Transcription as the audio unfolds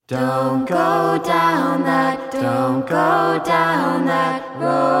Don't go down that, don't go down that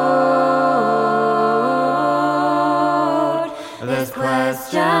road. There's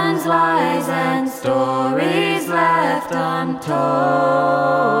questions, lies, and stories left untold.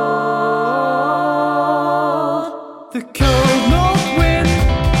 The cold north wind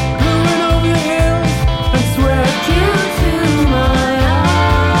blowing over the hills and swept you to my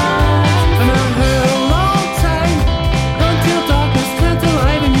eyes. And I held on tight until darkness turned to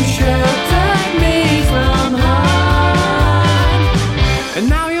light and you sheltered me from harm. And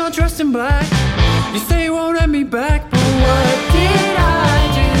now you're dressed in black. You say you won't let me back, but what did I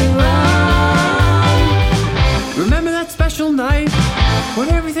do wrong? Remember that special night when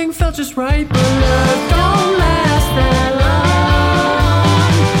everything felt just right, but love don't last that long.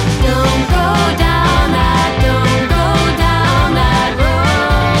 Don't go down that, don't go down that road.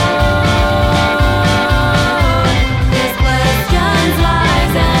 There's questions,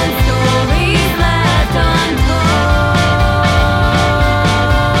 lies, and stories left untold.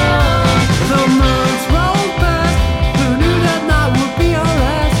 The months rolled past, who knew that night would be our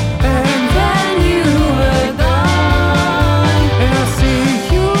last? And then you were gone. And I see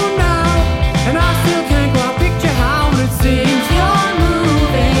you now, and I still can't quite picture how it seems you're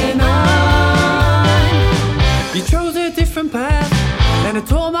moving on. You chose a different path, and it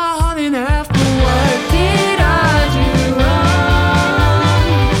tore my heart in half. But what did I do wrong?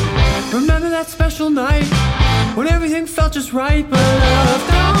 Remember that special night when everything felt just right, but love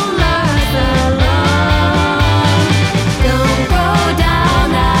don't last that long. Don't go down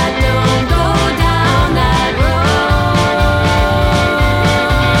that, don't go down that road.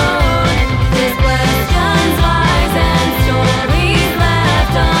 There's questions, lies, and stories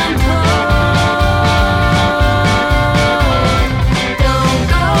left untold. Don't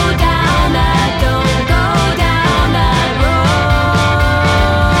go down that, don't go down that road.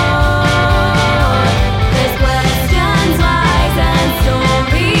 There's questions, lies, and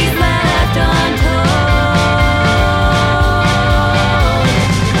stories left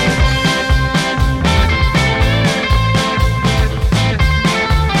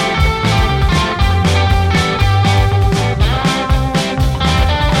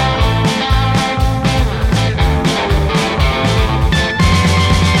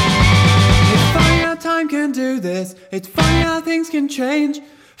It's funny how time can do this. It's funny how things can change.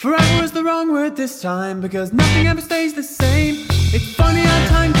 Forever is the wrong word this time, because nothing ever stays the same. It's funny how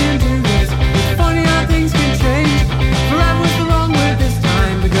time can do this. It's funny how things can change. Forever is the wrong word this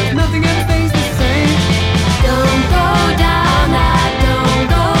time, because nothing ever stays the same. Don't go down